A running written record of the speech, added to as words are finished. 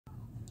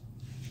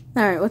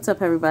All right, what's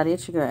up, everybody?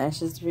 It's your girl,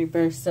 Ash'iz Tha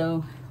Rebirth.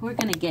 So we're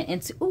going to get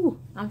into... Ooh,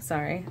 I'm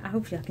sorry. I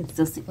hope y'all can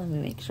still see. Let me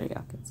make sure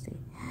y'all can see.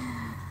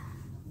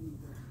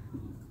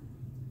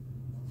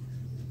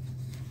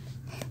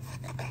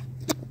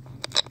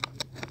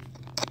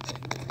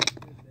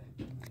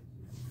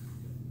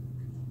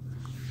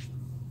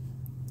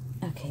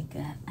 Okay,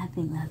 good. I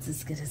think that's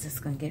as good as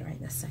it's going to get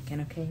right this second.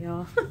 Okay,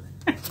 y'all?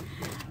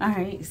 All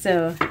right,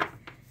 so...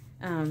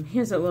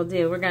 here's what we'll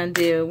do. We're gonna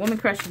do Woman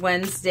Crush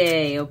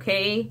Wednesday,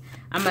 okay?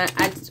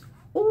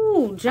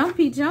 Ooh,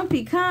 jumpy,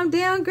 calm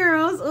down,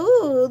 girls.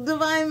 Ooh,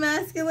 Divine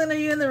Masculine, are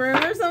you in the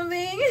room or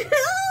something?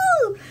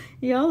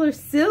 Y'all are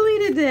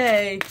silly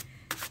today.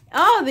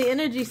 Oh, the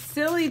energy's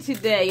silly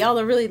today. Y'all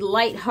are really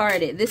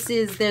lighthearted.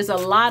 There's a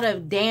lot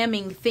of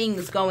damning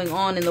things going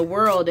on in the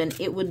world, and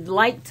it would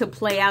like to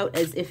play out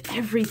as if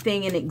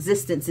everything in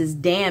existence is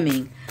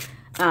damning.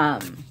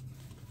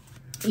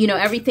 You know,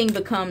 everything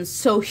becomes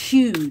so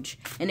huge.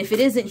 And if it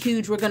isn't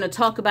huge, we're going to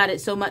talk about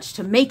it so much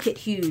to make it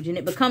huge. And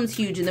it becomes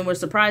huge. And then we're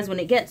surprised when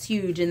it gets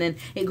huge. And then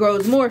it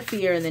grows more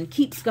fear and then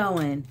keeps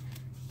going.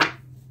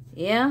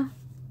 Yeah?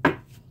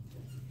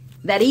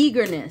 That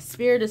eagerness.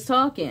 Spirit is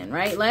talking,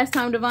 right? Last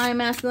time Divine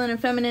Masculine and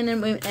Feminine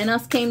and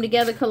us came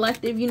together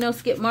collective, you know,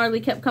 Skip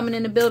Marley kept coming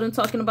in the building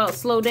talking about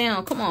slow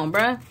down. Come on,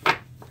 bruh.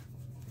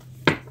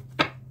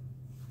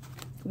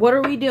 What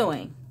are we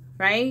doing,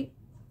 right?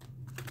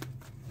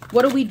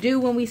 What do we do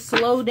when we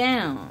slow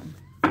down?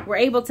 We're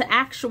able to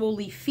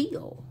actually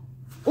feel.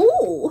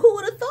 Ooh, who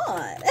would have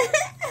thought?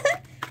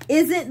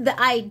 Isn't the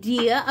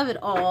idea of it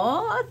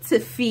all to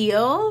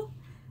feel?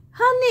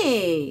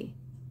 Honey.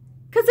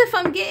 Because if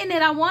I'm getting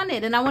it, I want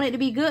it. And I want it to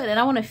be good. And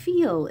I want to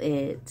feel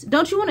it.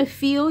 Don't you want to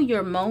feel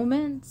your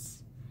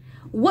moments?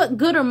 What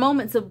good are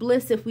moments of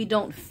bliss if we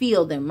don't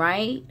feel them,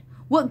 right?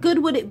 What good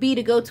would it be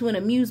to go to an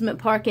amusement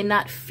park and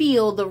not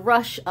feel the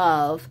rush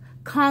of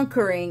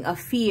conquering a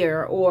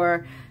fear,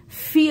 or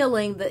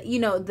feeling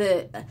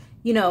the,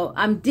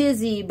 I'm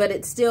dizzy, but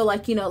it's still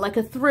like, like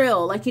a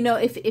thrill. Like,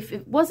 if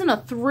it wasn't a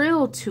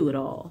thrill to it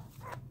all.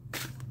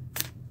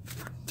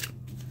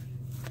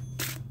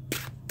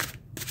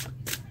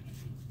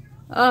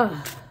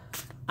 I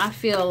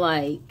feel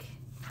like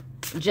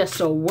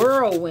just a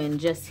whirlwind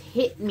just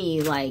hit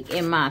me like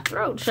in my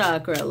throat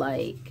chakra.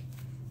 Like,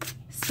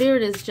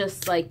 spirit is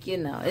just like,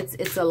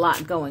 it's a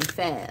lot going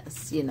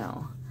fast,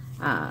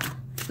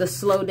 The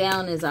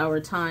slowdown is our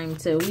time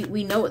to,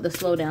 we know what the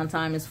slowdown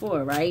time is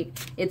for, right?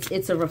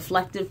 It's a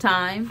reflective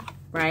time,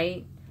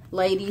 right?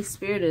 Ladies,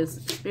 spirit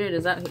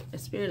is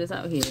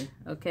out here,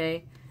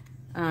 okay?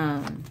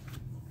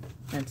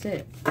 That's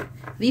it.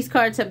 These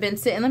cards have been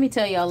sitting. Let me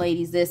tell y'all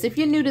ladies this. If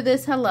you're new to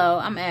this, hello,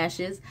 I'm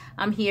Ashiz.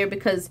 I'm here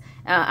because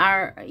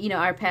our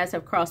paths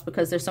have crossed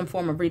because there's some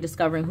form of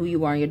rediscovering who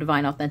you are, your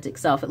divine authentic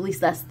self. At least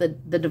that's the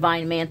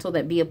divine mantle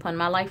that be upon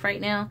my life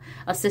right now,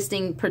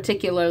 assisting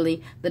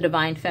particularly the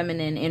divine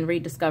feminine in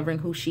rediscovering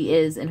who she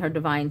is in her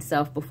divine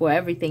self before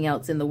everything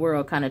else in the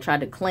world kind of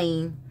tried to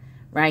claim,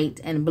 right,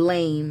 and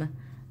blame,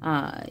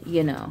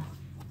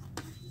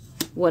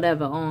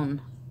 whatever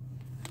on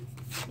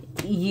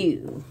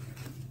you.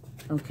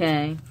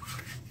 Okay.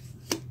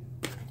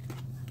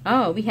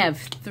 Oh, we have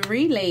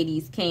 3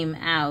 ladies came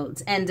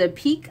out and a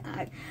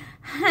peacock.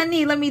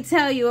 Honey, let me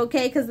tell you,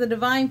 okay, because the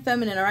divine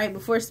feminine, all right,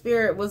 before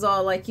spirit was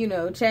all like,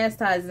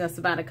 chastising us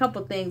about a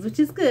couple things, which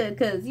is good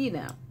because,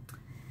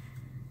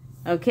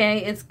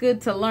 okay, it's good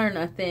to learn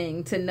a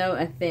thing, to know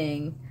a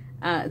thing,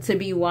 to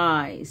be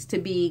wise, to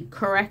be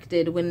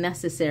corrected when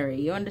necessary.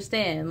 You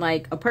understand?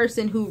 Like a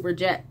person who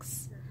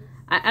rejects,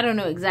 I don't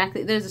know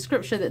exactly. There's a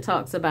scripture that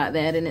talks about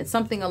that, and it's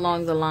something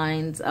along the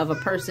lines of a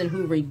person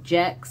who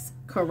rejects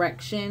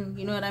correction.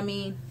 You know what I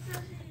mean?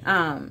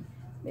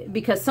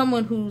 Because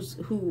someone who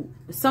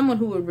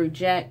would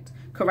reject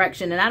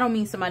correction, and I don't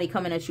mean somebody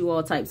coming at you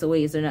all types of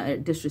ways. They're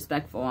not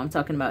disrespectful. I'm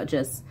talking about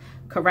just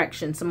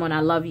correction. Someone, I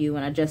love you,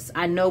 and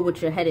I know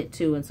what you're headed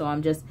to, and so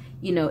I'm just,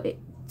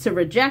 to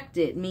reject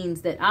it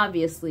means that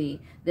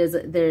obviously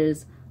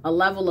there's a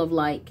level of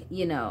like,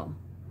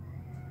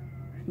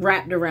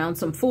 wrapped around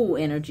some fool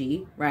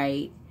energy,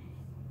 right?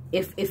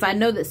 If I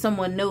know that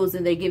someone knows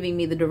and they're giving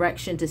me the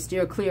direction to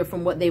steer clear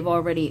from what they've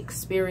already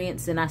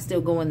experienced, and I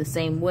still go in the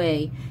same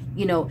way,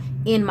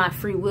 in my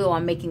free will,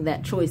 I'm making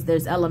that choice.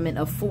 There's element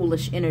of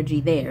foolish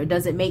energy there. It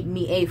doesn't make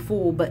me a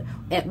fool, but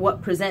at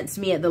what presents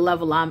me at the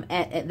level I'm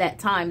at that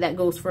time, that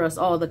goes for us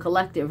all, the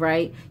collective,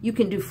 right? You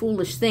can do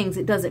foolish things.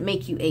 It doesn't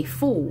make you a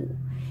fool.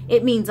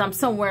 It means I'm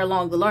somewhere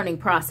along the learning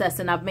process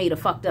and I've made a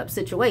fucked up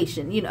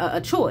situation,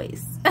 a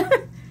choice.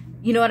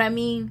 You know what I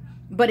mean?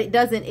 But it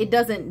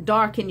doesn't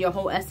darken your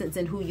whole essence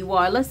and who you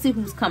are. Let's see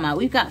who's come out.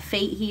 We've got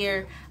Fate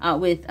here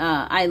with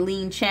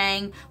Eileen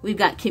Chang. We've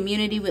got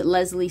Community with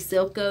Leslie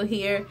Silko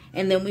here.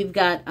 And then we've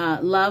got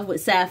Love with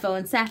Sappho.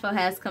 And Sappho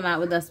has come out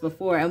with us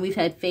before. And we've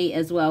had Fate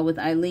as well with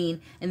Eileen.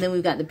 And then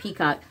we've got the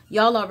Peacock.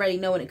 Y'all already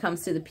know when it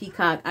comes to the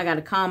Peacock, I got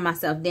to calm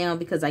myself down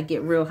because I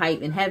get real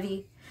hype and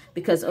heavy.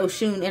 Because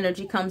Oshun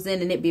energy comes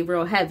in and it be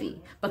real heavy.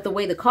 But the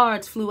way the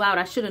cards flew out,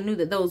 I should have knew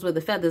that those were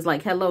the feathers.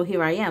 Like, hello,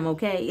 here I am,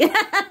 okay?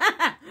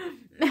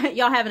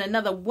 y'all having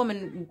another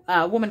Woman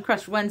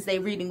Crush Wednesday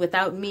reading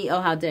without me.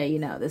 Oh, how dare you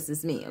know, this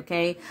is me,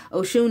 okay?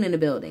 Oshun in the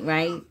building,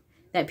 right?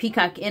 That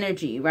peacock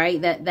energy,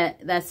 right?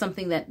 That's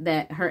something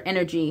that her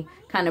energy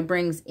kind of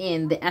brings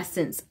in, the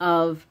essence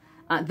of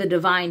the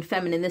divine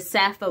feminine. This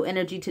Sappho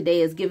energy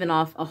today is giving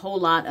off a whole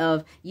lot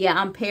of, yeah,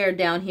 I'm paired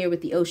down here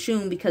with the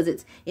Oshun because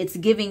it's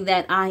giving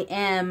that I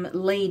am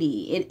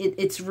lady.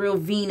 It's real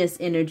Venus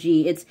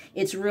energy.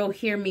 It's real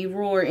hear me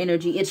roar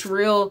energy. It's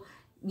real,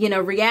 you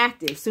know,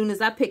 reactive. Soon as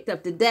I picked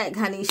up the deck,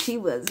 honey, she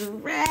was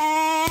ready.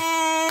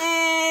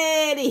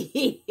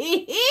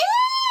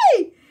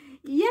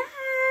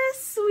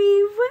 Yes,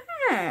 we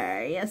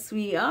were. Yes,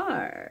 we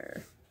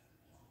are.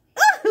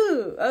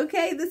 Ooh,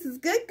 okay, this is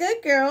good,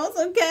 girls,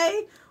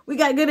 okay? We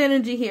got good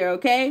energy here,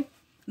 okay?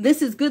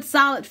 This is good,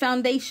 solid,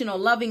 foundational,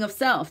 loving of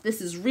self.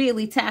 This is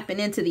really tapping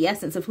into the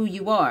essence of who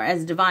you are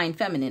as divine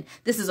feminine.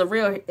 This is a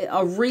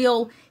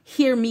real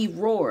hear me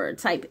roar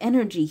type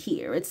energy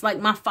here. It's like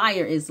my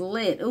fire is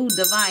lit. Ooh,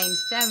 divine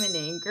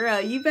feminine.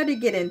 Girl, you better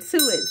get into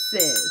it,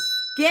 sis.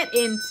 Get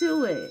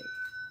into it.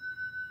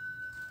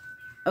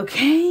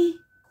 Okay?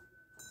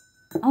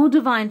 Oh,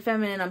 divine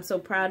feminine, I'm so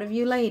proud of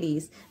you,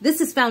 ladies. This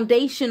is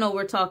foundational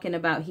we're talking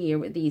about here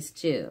with these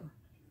two.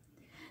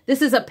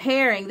 This is a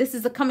pairing. This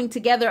is a coming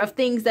together of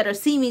things that are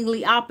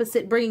seemingly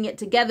opposite, bringing it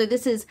together.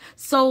 This is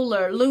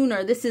solar,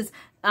 lunar. This is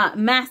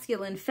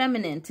masculine,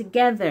 feminine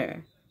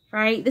together,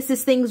 right? This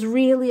is things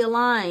really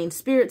aligned.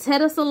 Spirits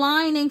had us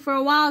aligning for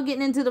a while,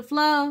 getting into the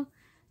flow.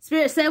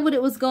 Spirit said what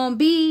it was going to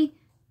be.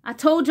 I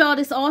told y'all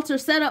this altar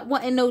setup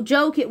wasn't no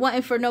joke. It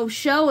wasn't for no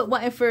show. It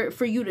wasn't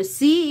for you to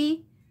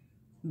see.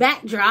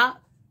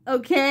 Backdrop,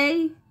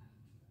 okay?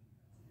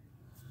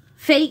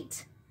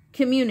 Fate,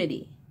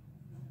 community.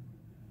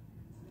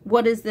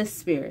 What is this,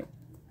 spirit?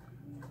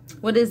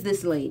 What is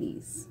this,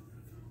 ladies?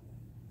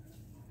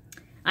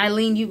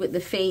 Eileen, you with the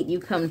fate, you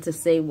come to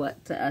say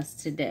what to us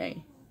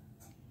today?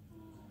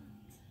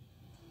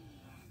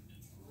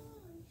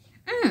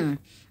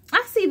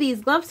 I see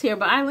these gloves here,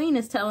 but Eileen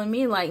is telling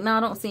me, like, no, I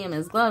don't see them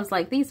as gloves.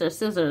 Like, these are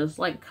scissors,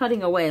 like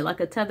cutting away, like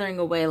a tethering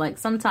away. Like,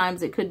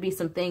 sometimes it could be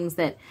some things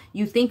that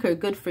you think are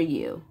good for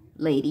you,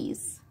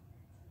 ladies,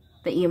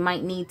 that you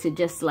might need to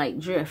just, like,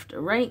 drift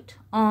right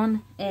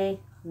on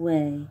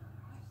away.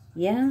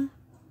 Yeah?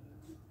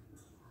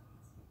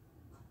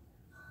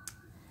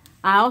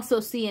 I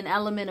also see an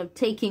element of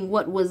taking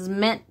what was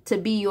meant to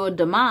be your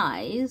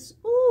demise.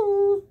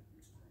 Ooh.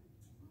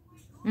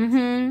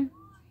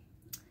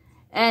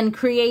 And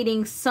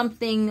creating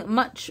something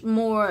much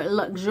more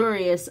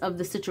luxurious of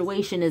the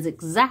situation is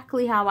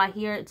exactly how I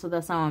hear it. So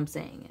that's how I'm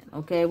saying it.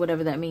 Okay.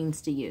 Whatever that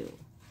means to you.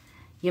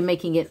 You're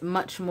making it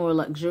much more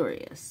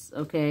luxurious.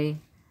 Okay.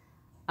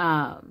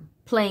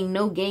 Playing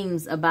no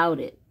games about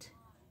it.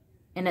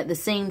 And at the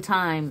same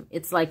time,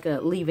 it's like a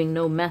leaving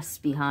no mess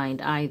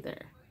behind either.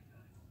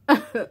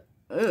 But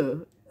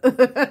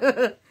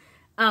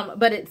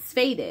it's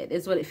faded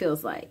is what it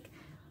feels like.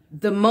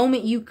 The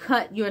moment you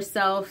cut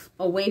yourself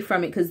away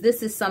from it, because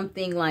this is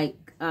something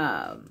like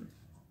that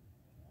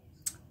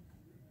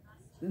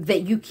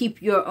you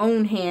keep your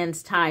own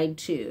hands tied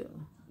to,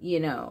 you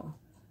know.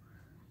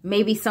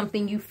 Maybe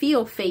something you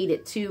feel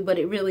faded to, but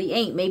it really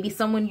ain't. Maybe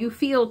someone you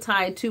feel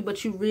tied to,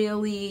 but you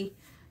really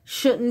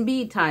shouldn't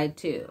be tied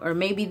to. Or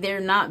maybe they're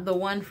not the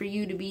one for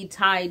you to be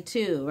tied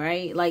to,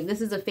 right? Like,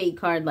 this is a fate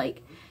card,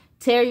 like,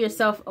 tear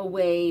yourself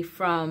away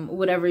from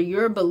whatever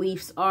your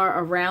beliefs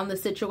are around the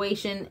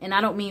situation. And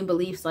I don't mean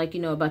beliefs like,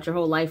 you know, about your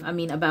whole life. I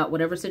mean about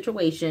whatever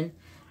situation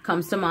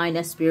comes to mind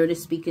that spirit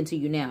is speaking to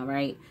you now,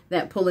 right?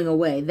 That pulling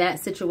away, that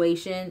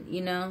situation,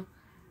 you know.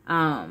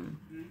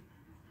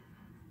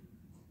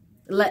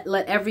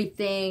 Let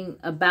everything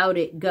about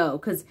it go.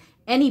 Because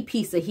any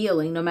piece of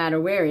healing, no matter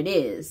where it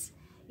is,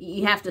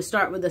 you have to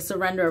start with a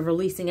surrender of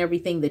releasing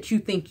everything that you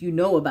think you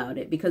know about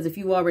it. Because if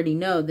you already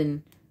know,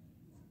 then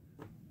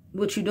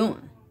what you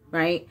doing,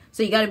 right?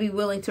 So you got to be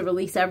willing to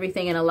release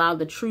everything and allow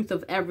the truth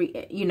of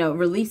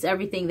release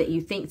everything that you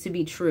think to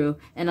be true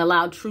and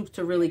allow truth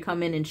to really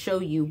come in and show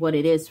you what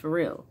it is for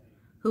real,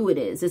 who it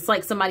is. It's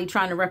like somebody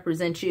trying to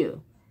represent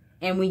you.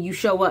 And when you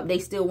show up, they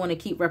still want to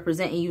keep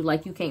representing you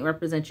like you can't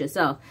represent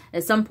yourself.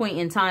 At some point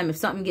in time, if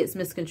something gets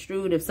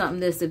misconstrued, if something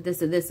this, if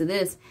this, or this, or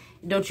this,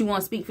 don't you want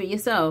to speak for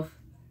yourself?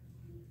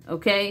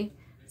 Okay?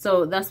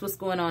 So that's what's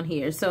going on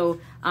here. So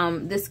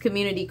this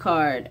community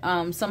card,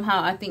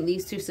 somehow I think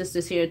these two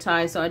sisters here are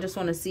tied. So I just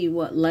want to see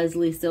what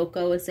Leslie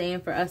Silko is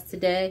saying for us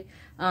today.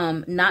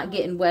 Not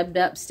getting webbed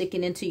up,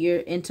 sticking into your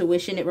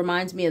intuition. It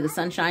reminds me of the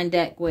Sunshine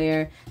deck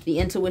where the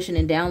intuition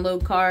and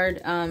download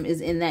card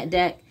is in that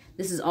deck.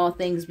 This is all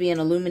things being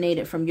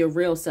illuminated from your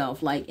real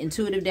self, like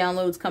intuitive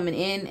downloads coming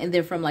in, and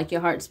then from like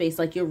your heart space,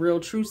 like your real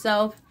true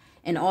self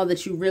and all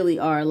that you really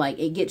are. Like,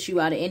 it gets you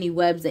out of any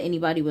webs that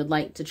anybody would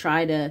like to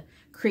try to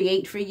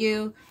create for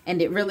you,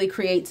 and it really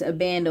creates a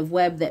band of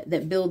web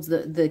that builds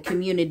the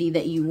community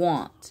that you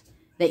want,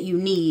 that you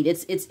need.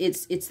 It's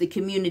the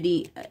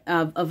community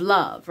of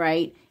love,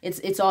 right?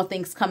 It's all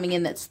things coming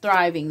in that's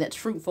thriving, that's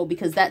fruitful,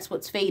 because that's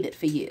what's faded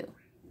for you.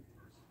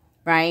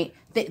 right?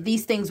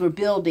 These things were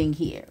building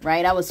here,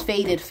 right? I was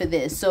fated for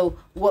this. So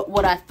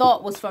what I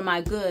thought was for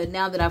my good,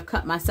 now that I've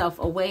cut myself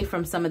away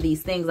from some of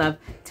these things, I've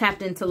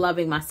tapped into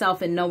loving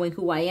myself and knowing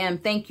who I am.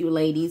 Thank you,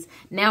 ladies.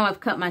 Now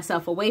I've cut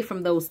myself away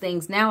from those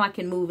things. Now I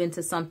can move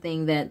into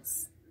something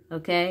that's,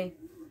 okay,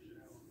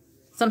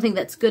 something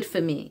that's good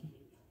for me,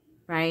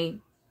 right?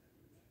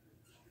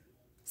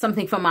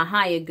 Something for my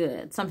higher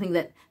good, something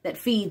that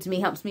feeds me,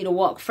 helps me to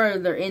walk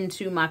further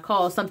into my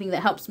call, something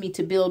that helps me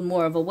to build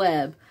more of a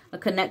web, a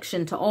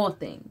connection to all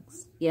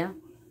things. Yeah.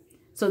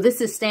 So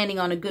this is standing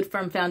on a good,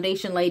 firm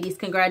foundation, ladies.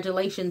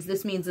 Congratulations.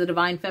 This means the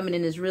divine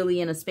feminine is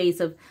really in a space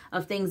of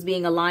things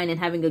being aligned and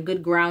having a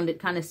good grounded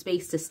kind of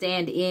space to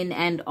stand in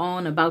and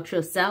on about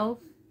yourself.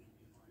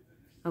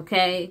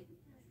 Okay.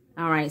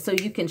 All right. So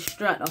you can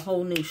strut a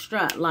whole new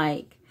strut,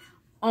 like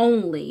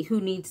only who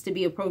needs to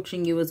be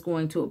approaching you is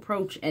going to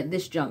approach at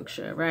this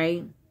juncture,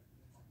 right?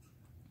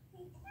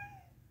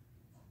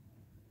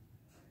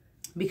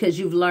 Because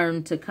you've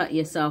learned to cut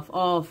yourself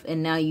off,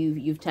 and now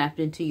you've tapped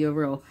into your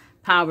real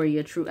power,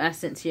 your true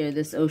essence here.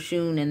 This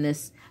Oshun and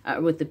this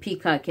with the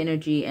peacock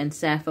energy, and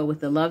Sappho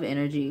with the love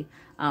energy.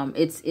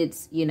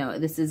 It's you know,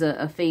 this is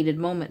a fated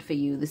moment for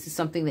you. This is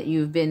something that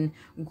you've been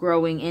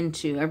growing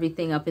into.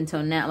 Everything up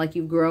until now, like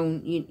you've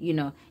grown, you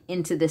know,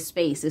 into this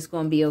space. It's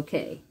going to be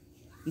okay.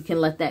 You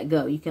can let that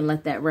go. You can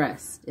let that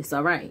rest. It's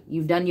all right.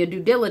 You've done your due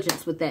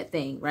diligence with that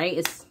thing,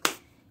 right?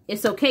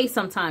 It's okay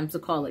sometimes to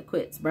call it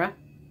quits, bruh.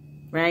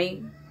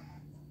 Right?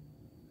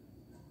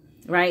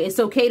 Right? It's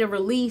okay to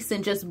release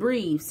and just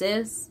breathe,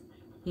 sis.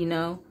 You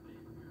know?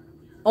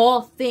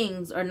 All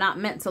things are not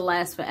meant to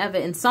last forever.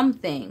 And some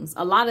things,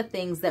 a lot of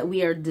things that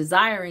we are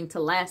desiring to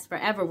last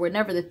forever were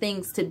never the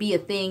things to be a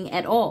thing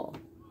at all.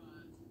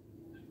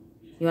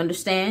 You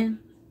understand?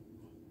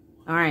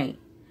 All right.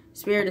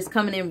 Spirit is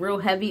coming in real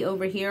heavy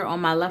over here on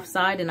my left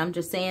side, and I'm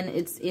just saying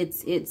it's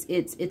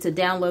a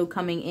download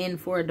coming in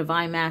for a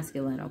divine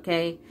masculine,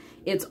 okay?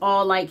 It's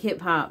all like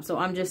hip hop. So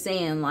I'm just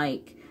saying,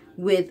 like,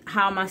 with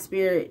how my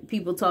spirit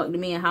people talk to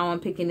me and how I'm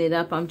picking it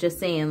up, I'm just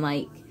saying,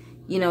 like,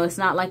 you know, it's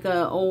not like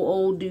a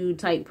old dude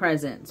type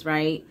presence,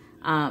 right?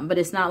 But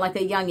it's not like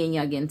a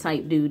youngin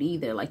type dude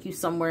either. Like, you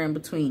somewhere in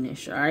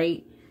betweenish, all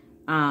right?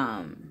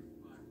 I'm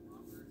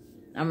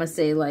gonna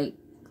say like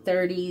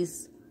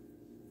 30s.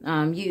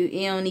 You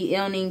don't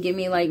even give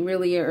me like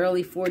really your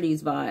early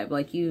 40s vibe.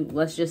 Like, you,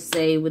 let's just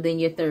say within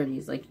your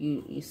 30s, like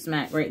you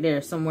smack right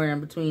there, somewhere in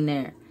between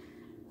there.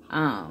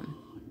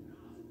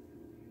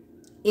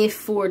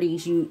 If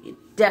 40s, you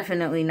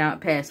definitely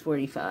not past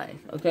 45.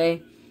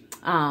 Okay.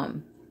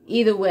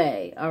 Either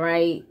way. All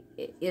right.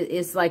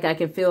 It's like, I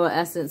can feel an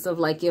essence of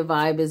like your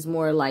vibe is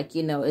more like,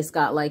 you know, it's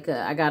got like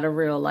I got a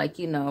real, like,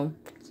 you know,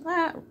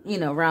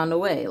 round the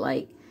way,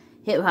 like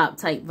hip hop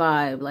type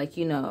vibe, like,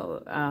 you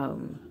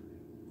know,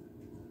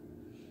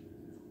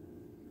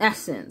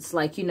 essence,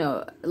 like, you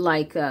know,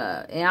 like,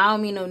 and I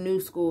don't mean no new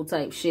school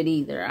type shit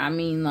either. I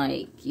mean,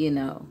 like, you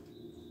know,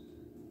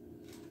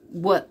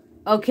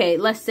 okay,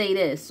 let's say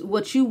this,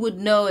 what you would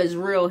know as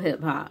real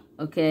hip hop,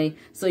 okay?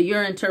 So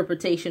your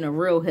interpretation of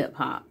real hip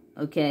hop,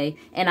 okay?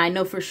 And I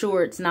know for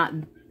sure it's not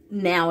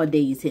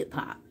nowadays hip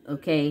hop,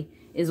 okay?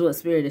 Is what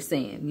Spirit is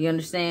saying. You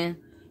understand?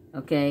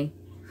 Okay?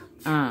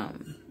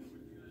 I'm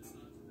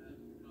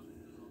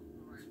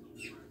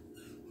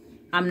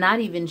not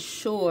even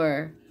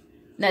sure.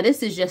 Now,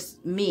 this is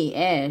just me,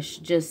 Ash,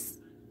 just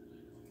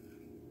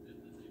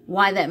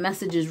why that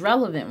message is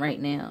relevant right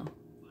now.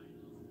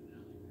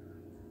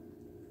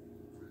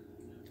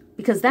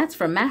 Because that's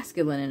for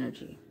masculine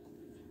energy.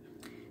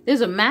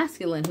 There's a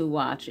masculine who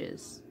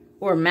watches,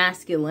 or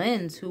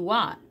masculines who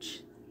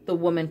watch the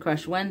Woman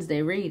Crush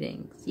Wednesday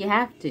readings. You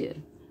have to.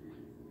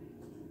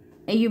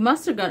 And you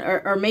must have gone,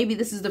 or maybe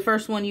this is the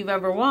first one you've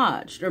ever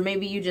watched, or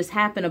maybe you just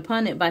happen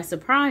upon it by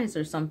surprise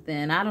or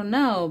something. I don't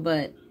know,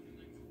 but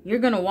you're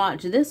going to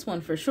watch this one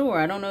for sure.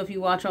 I don't know if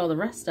you watch all the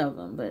rest of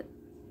them, but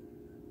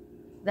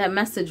that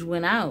message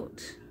went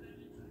out.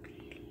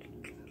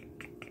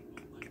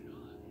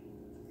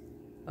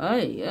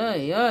 Oy,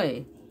 oy,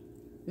 oy.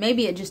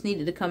 Maybe it just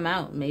needed to come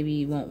out. Maybe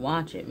you won't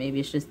watch it. Maybe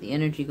it's just the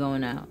energy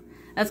going out.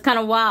 That's kind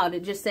of wild.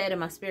 It just said in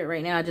my spirit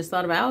right now. I just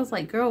thought about it. I was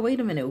like, girl, wait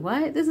a minute.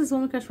 What? This is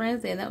Woman Crush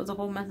Wednesday, and that was a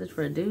whole message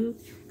for a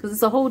dude? Because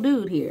it's a whole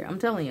dude here. I'm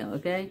telling you,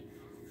 okay?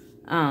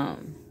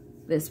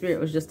 That spirit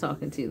was just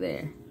talking to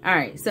there. All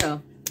right,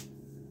 so.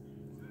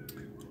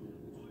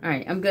 All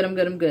right, I'm good, I'm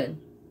good, I'm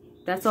good.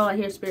 That's all I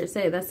hear Spirit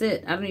say. That's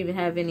it. I don't even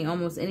have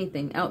almost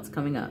anything else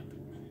coming up.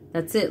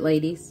 That's it,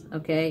 ladies,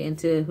 okay? And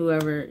to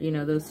whoever, you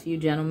know, those few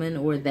gentlemen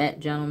or that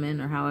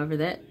gentleman or however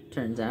that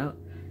turns out.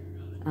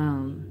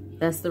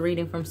 That's the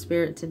reading from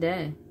Spirit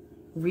today.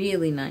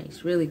 Really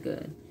nice, really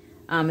good.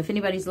 If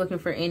anybody's looking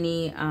for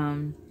any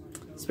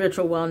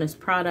spiritual wellness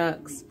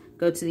products,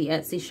 go to the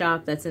Etsy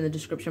shop. That's in the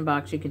description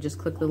box. You can just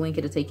click the link.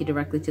 It'll take you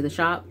directly to the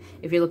shop.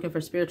 If you're looking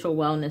for spiritual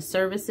wellness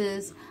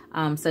services,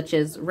 such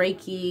as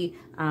Reiki,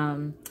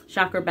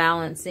 chakra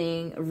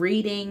balancing,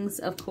 readings,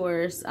 of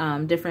course,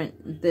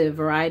 the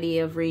variety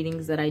of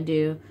readings that I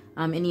do,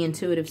 any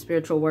intuitive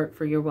spiritual work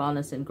for your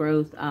wellness and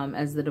growth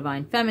as the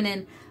Divine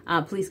Feminine,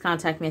 please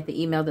contact me at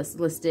the email that's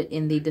listed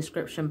in the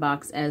description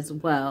box as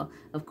well.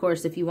 Of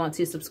course, if you want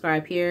to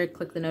subscribe here,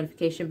 click the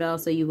notification bell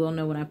so you will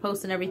know when I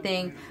post and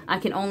everything. I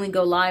can only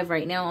go live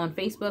right now on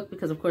Facebook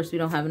because, of course, we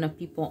don't have enough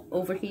people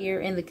over here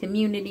in the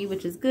community,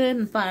 which is good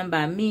and fine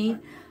by me.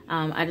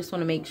 I just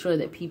want to make sure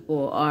that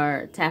people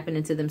are tapping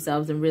into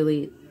themselves and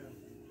really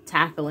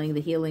tackling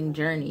the healing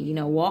journey, you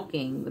know,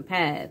 walking the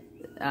path,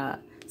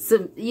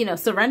 so, you know,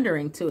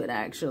 surrendering to it,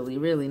 actually,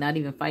 really, not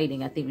even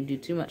fighting. I think we do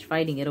too much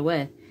fighting it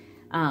away.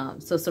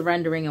 So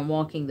surrendering and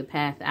walking the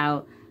path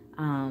out.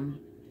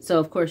 So,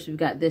 of course, we've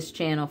got this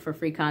channel for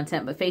free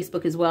content, but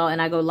Facebook as well. And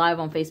I go live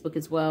on Facebook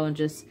as well and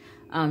just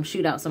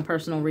shoot out some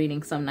personal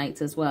readings some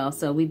nights as well.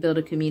 So we build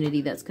a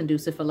community that's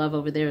conducive for love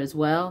over there as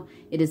well.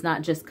 It is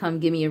not just come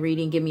give me a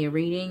reading, give me a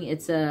reading.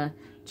 It's a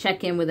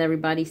check in with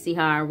everybody, see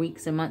how our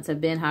weeks and months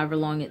have been, however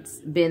long it's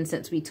been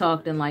since we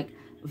talked, and like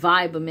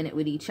vibe a minute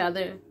with each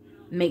other.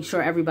 Make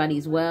sure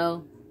everybody's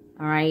well.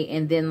 All right.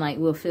 And then like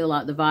we'll fill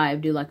out the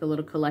vibe, do like a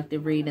little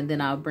collective read, and then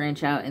I'll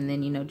branch out and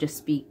then, you know, just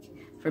speak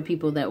for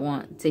people that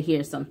want to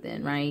hear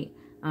something, right?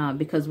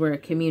 Because we're a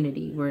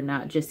community. We're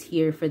not just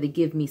here for the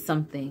give me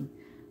something.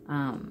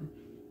 All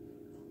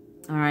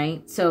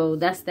right. So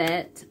that's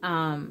that.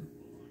 All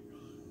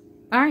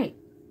right.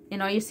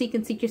 In all you seek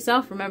and seek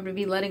yourself, remember to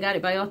be led and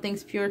guided by all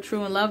things pure,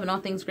 true, and love, and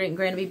all things great and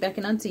grand to be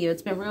beckoned unto you.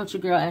 It's been real, it's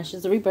your girl,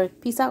 Ash'iz Tha Rebirth.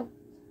 Peace out.